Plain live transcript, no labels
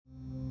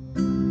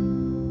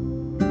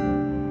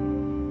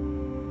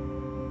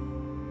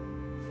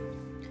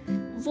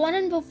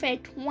Warren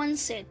Buffett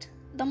once said,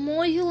 "The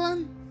more you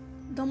learn,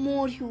 the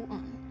more you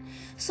earn."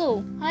 So,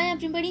 hi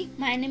everybody,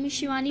 my name is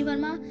Shivani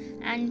Verma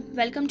and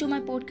welcome to my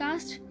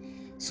podcast.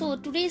 So,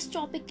 today's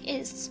topic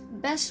is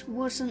best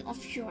version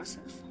of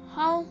yourself.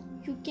 How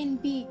you can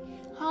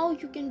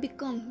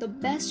become the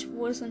best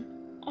version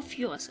of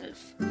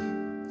yourself.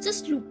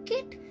 Just look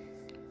at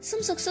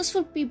some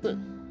successful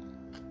people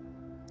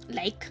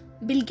like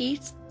Bill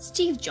Gates,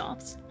 Steve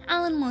Jobs,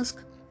 Elon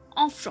Musk,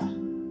 Oprah.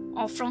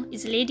 Oprah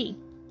is a lady.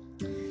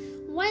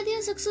 Why they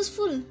are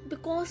successful?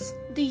 Because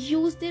they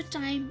use their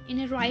time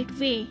in a right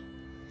way.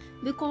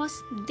 Because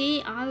they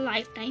are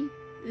lifetime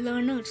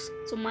learners.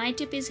 So my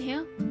tip is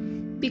here: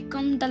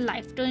 become the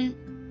lifetime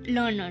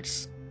learners.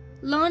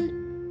 Learn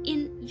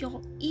in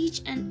your each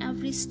and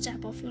every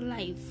step of your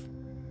life.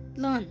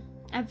 Learn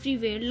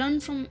everywhere. Learn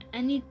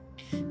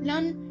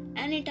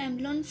anytime.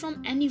 Learn from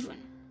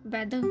anyone,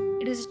 whether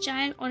it is a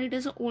child or it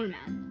is an old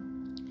man.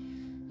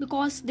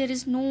 Because there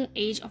is no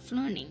age of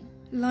learning.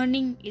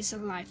 Learning is a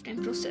lifetime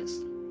process.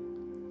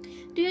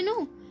 Do you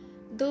know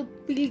the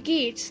Bill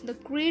Gates, the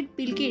great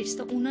Bill Gates,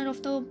 the owner of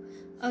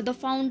the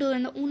founder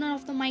and the owner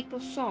of the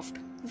Microsoft,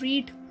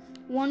 read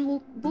one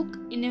book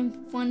in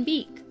one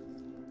week.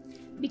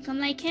 Become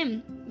like him,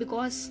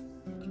 because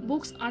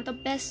books are the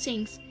best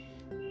things.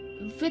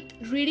 With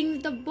reading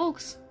the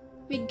books,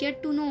 we get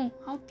to know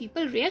how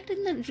people react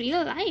in the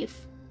real life.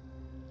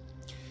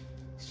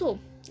 So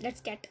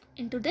let's get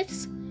into this.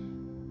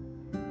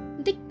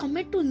 They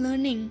commit to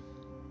learning.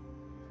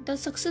 The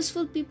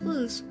successful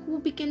peoples who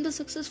became the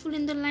successful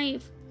in their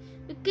life,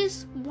 because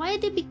why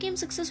they became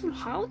successful,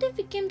 how they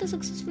became the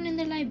successful in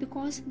their life,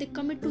 because they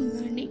commit to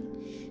learning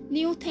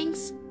new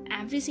things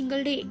every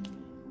single day.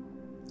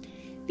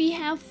 We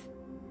have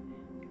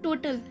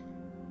total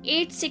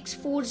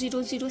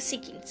 86400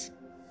 seconds,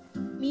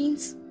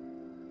 means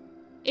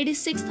it is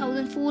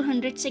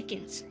 6400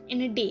 seconds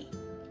in a day.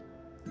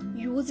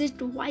 Use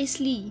it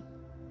wisely.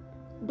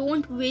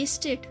 Don't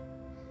waste it.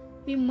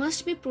 We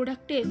must be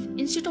productive.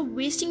 Instead of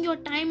wasting your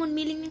time on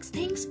meaningless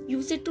things,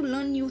 use it to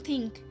learn new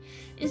things.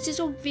 Instead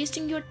of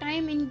wasting your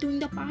time in doing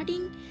the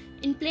partying,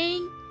 in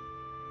playing,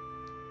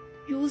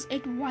 use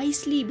it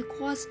wisely,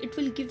 because it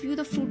will give you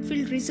the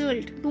fruitful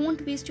result.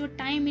 Don't waste your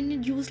time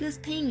in useless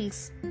things.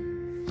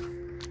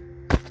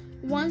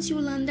 Once you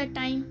learn that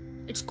time,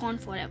 it's gone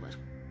forever.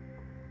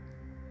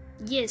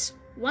 Yes,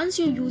 once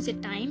you use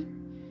that time,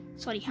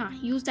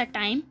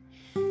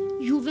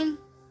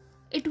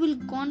 it will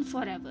gone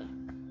forever.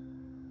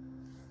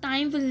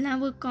 Time will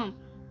never come,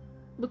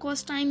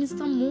 because time is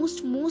the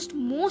most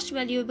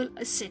valuable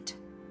asset.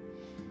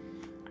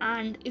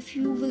 And if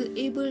you will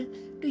able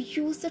to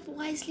use that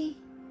wisely,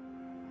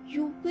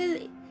 you will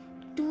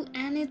do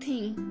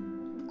anything.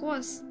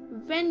 Because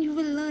when you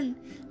will learn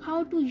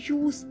how to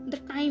use the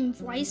time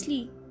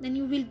wisely, then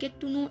you will get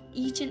to know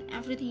each and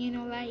everything in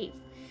your life.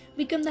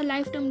 Become the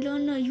lifetime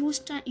learner.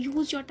 Use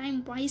your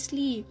time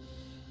wisely.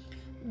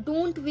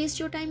 Don't waste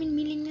your time in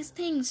meaningless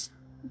things.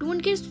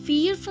 Don't get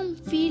fear from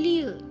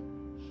failures.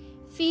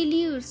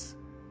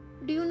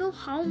 Do you know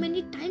how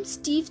many times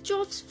Steve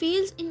Jobs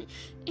fails in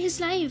his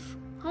life?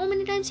 How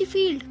many times he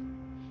failed?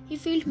 He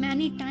failed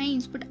many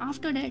times, but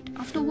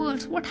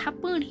afterwards, what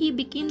happened? He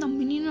became the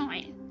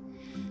millionaire.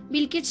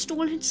 Bill Gates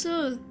told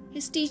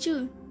his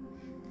teacher,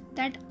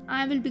 that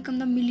I will become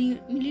the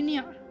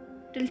millionaire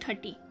till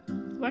 30.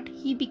 But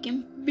he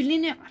became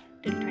billionaire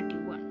till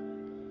 31.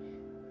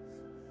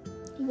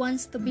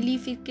 Once the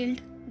belief is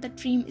killed, the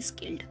dream is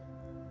killed.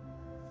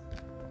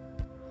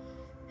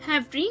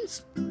 Have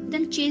dreams?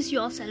 Then chase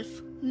yourself.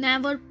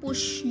 Never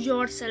push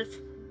yourself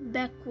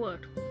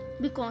backward,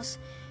 because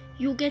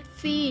you get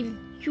fail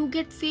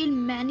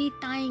many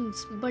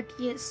times, but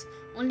yes,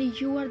 only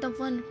you are the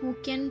one who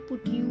can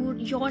put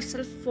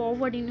yourself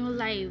forward in your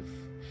life.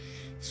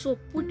 So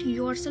put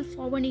yourself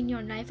forward in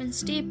your life and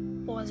stay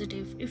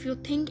positive. If you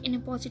think in a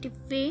positive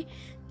way,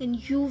 then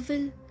you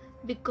will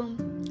become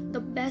the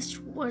best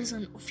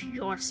version of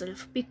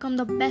yourself. Become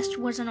the best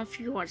version of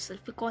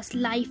yourself, because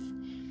life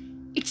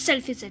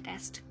itself is a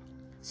test.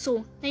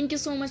 So thank you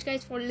so much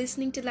guys for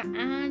listening till the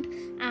end,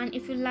 and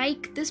if you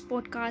like this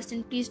podcast,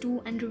 then please do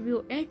and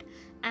review it,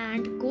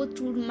 and go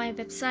through my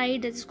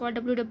website, that is called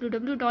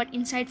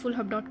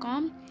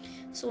www.insightfulhub.com.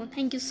 So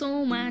thank you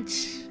so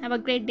much. Have a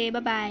great day. Bye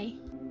bye.